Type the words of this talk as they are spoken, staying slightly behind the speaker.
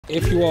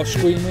If you are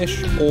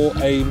squeamish or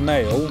a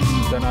male,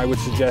 then I would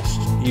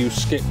suggest you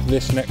skip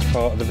this next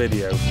part of the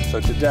video. So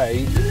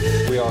today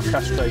we are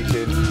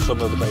castrating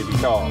some of the baby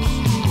calves.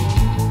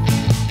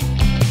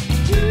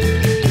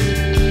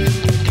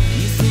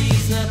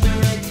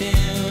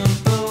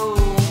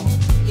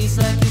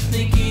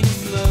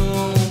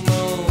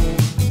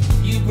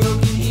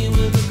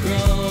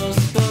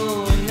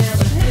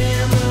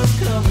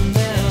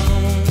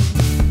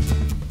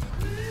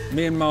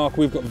 Me and Mark,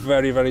 we've got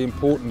very, very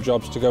important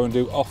jobs to go and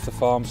do off the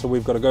farm. So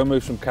we've got to go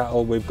move some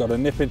cattle, we've got to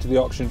nip into the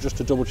auction just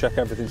to double check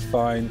everything's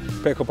fine,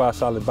 pick up our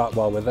salad back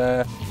while we're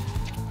there,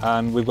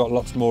 and we've got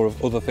lots more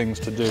of other things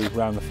to do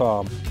around the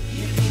farm.